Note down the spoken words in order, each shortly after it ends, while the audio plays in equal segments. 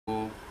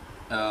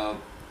uh,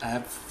 I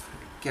have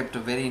kept a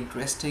very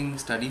interesting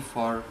study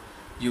for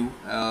you,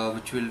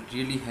 which will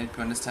really help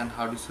you understand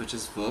how do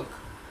switches work.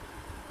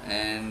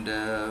 And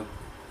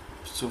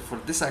so for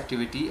this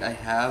activity, I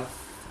have,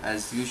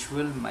 as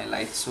usual, my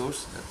light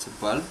source. That's a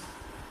bulb,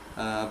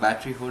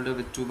 battery holder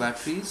with two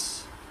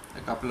batteries,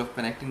 a couple of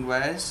connecting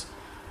wires,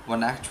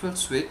 one actual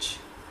switch,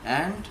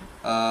 and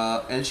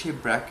a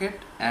L-shaped bracket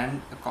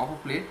and a copper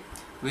plate,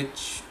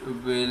 which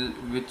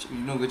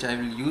I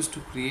will use to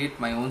create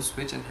my own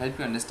switch and help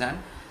you understand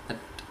that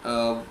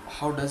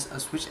how does a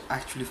switch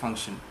actually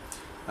function.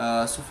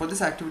 So for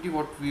this activity,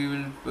 what we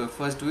will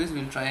first do is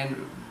we'll try and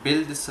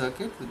build the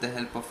circuit with the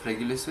help of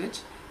regular switch,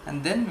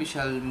 and then we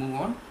shall move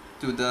on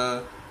to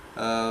the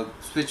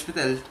switch with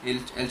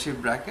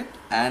L-shaped bracket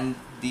and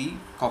the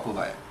copper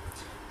wire.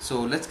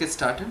 So let's get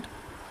started.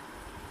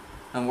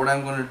 Now what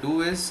I'm going to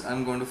do is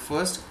I'm going to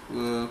first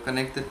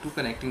connect the two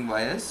connecting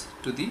wires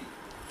to the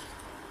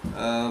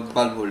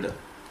bulb holder.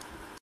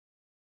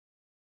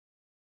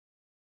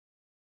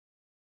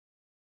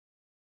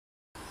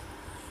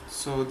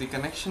 So the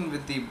connection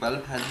with the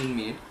bulb has been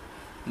made.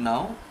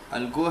 Now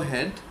I'll go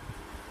ahead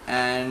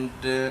and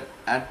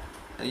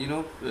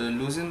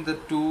loosen the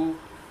two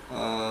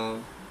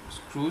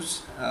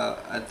screws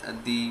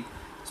at the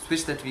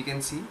switch that we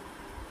can see,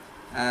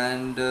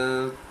 and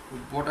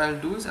what I'll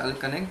do is I'll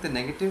connect the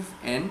negative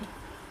end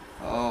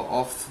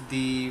of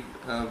the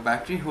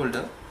battery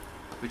holder,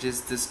 which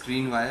is this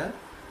green wire,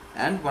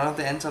 and one of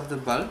the ends of the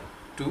bulb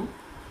to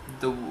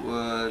the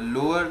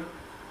lower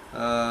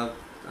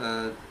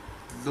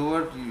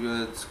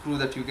screw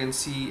that you can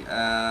see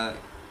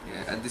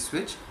at the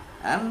switch,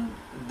 and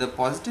the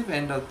positive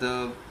end of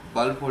the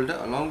bulb holder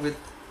along with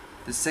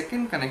the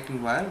second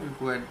connecting wire will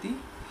go at the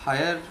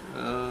higher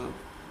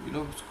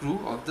screw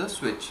of the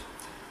switch.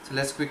 So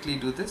let's quickly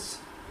do this.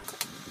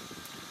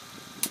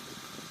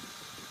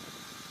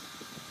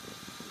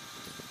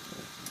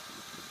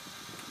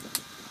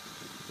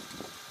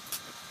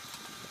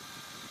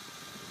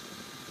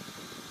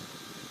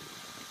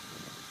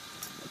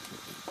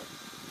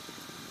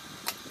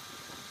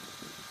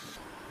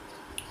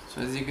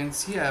 So as you can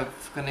see, I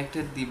have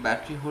connected the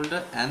battery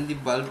holder and the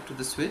bulb to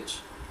the switch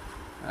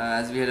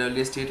as we had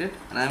earlier stated,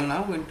 and I am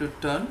now going to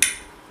turn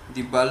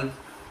the bulb,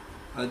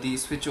 the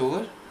switch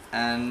over,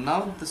 and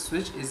now the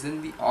switch is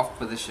in the off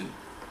position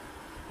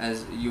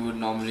as you would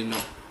normally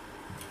know.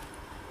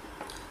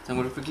 So I'm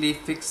going to quickly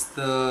fix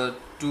the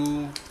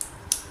two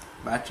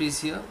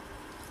batteries here.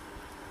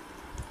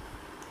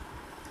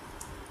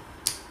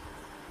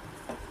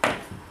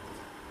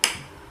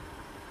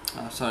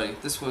 Sorry,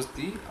 this was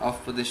the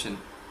off position.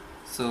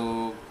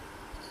 So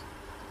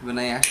when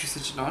I actually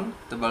switch it on,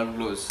 the bulb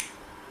glows.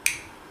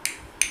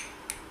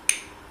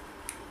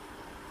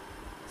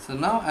 So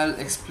now I'll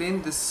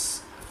explain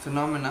this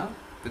phenomena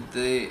with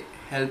the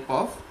help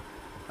of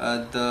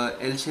the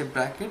L-shaped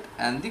bracket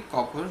and the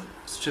copper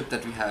strip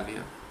that we have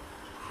here.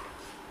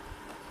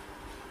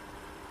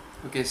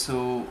 Okay,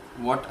 so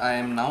what I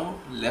am now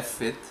left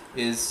with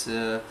is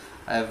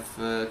I've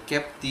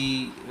kept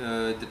the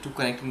two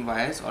connecting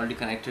wires already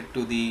connected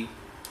to the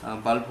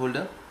bulb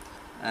holder,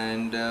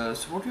 and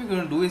so what we're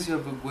going to do is we're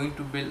going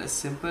to build a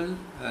simple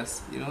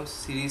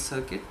series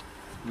circuit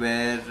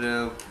where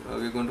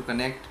we're going to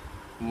connect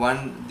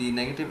the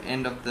negative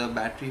end of the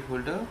battery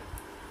holder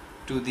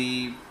to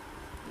the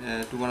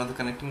to one of the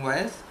connecting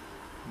wires,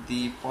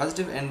 the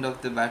positive end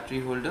of the battery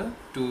holder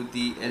to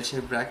the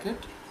L-shaped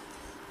bracket,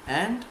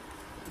 and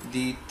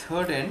the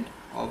third end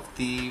of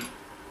the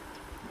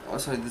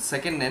the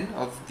second end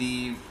of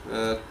the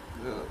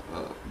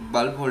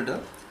bulb holder,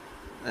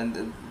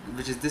 and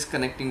which is this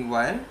connecting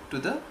wire to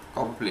the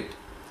copper plate.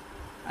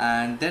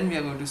 And then we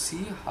are going to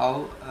see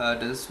how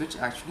does the switch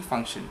actually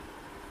function.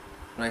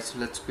 Right, so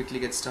let's quickly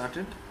get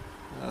started.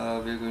 We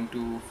are going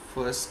to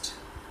first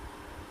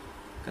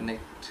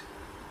connect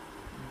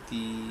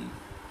the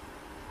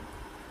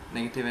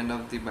negative end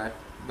of the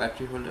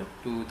battery holder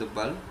to the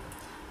bulb,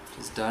 which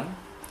is done.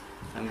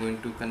 I'm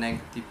going to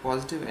connect the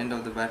positive end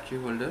of the battery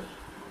holder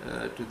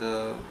to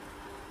the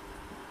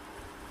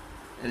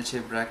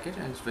L-shaped bracket,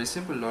 and it's very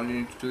simple. All you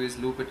need to do is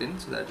loop it in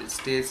so that it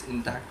stays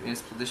intact in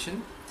its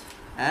position.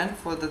 And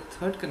for the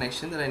third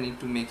connection that I need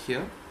to make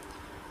here,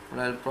 what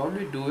I'll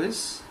probably do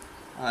is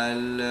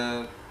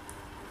I'll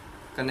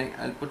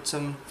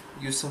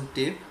use some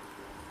tape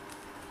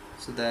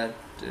so that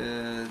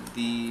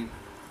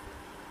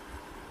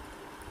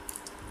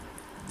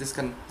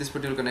this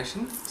particular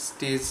connection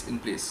stays in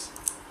place.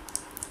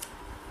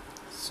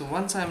 So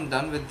once I'm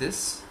done with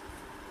this,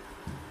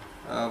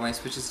 my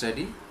switch is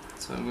ready.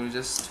 So I'm going to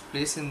just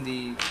place in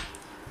the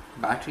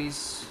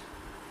batteries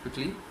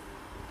quickly,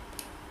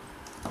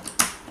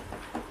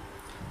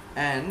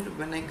 and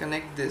when I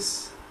connect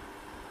this,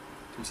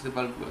 you see the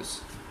bulb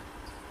glows.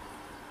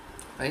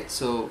 Right,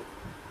 so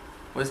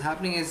what is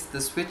happening is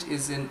the switch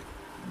is in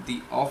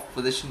the off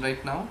position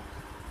right now,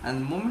 and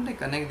the moment I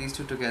connect these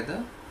two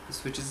together, the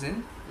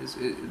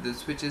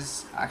switch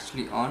is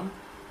actually on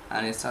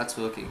and it starts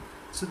working.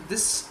 So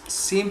this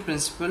same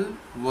principle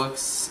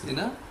works in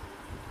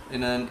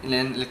an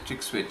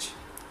electric switch.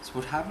 So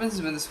what happens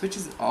is when the switch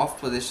is off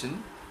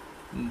position,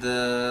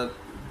 the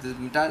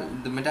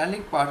the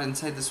metallic part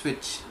inside the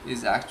switch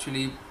is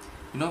actually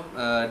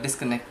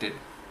disconnected,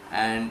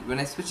 and when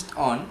I switch it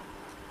on,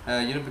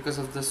 because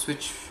of the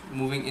switch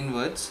moving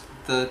inwards,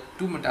 the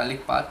two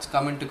metallic parts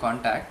come into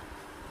contact,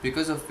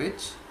 because of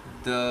which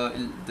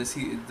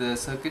the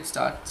circuit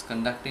starts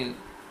conducting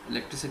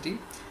electricity,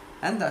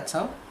 and that's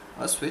how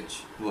a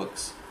switch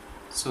works.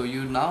 So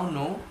you now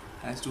know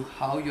as to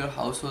how your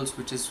household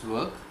switches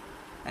work,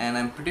 and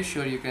I'm pretty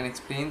sure you can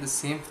explain the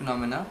same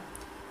phenomena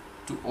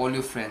to all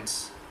your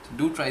friends. So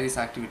do try this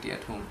activity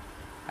at home,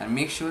 and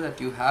make sure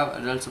that you have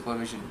adult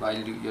supervision while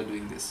you're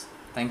doing this.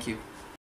 Thank you.